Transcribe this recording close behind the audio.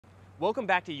Welcome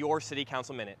back to your City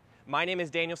Council Minute. My name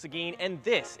is Daniel Seguin, and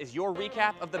this is your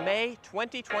recap of the May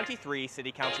 2023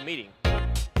 City Council meeting.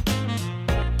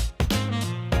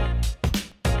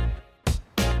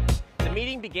 The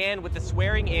meeting began with the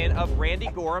swearing in of Randy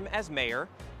Gorham as mayor,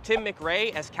 Tim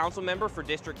McRae as council member for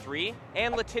District 3,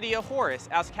 and Latitia Horace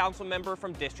as council member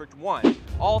from District 1,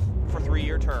 all for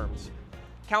 3-year terms.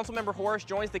 Councilmember Horace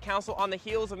joins the council on the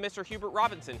heels of Mr. Hubert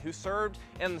Robinson, who served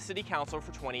in the City Council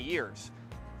for 20 years.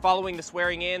 Following the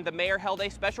swearing in, the mayor held a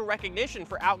special recognition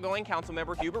for outgoing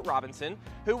Councilmember Hubert Robinson,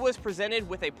 who was presented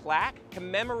with a plaque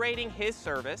commemorating his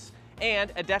service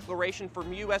and a declaration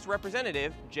from U.S.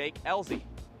 Representative Jake Ellzey.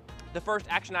 The first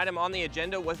action item on the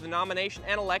agenda was the nomination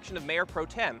and election of Mayor Pro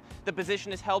Tem. The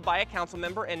position is held by a council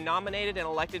member and nominated and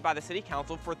elected by the City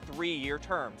Council for 3-year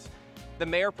terms. The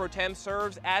Mayor Pro Tem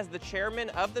serves as the chairman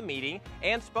of the meeting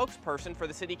and spokesperson for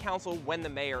the City Council when the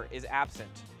mayor is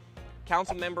absent.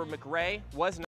 Councilmember McRae was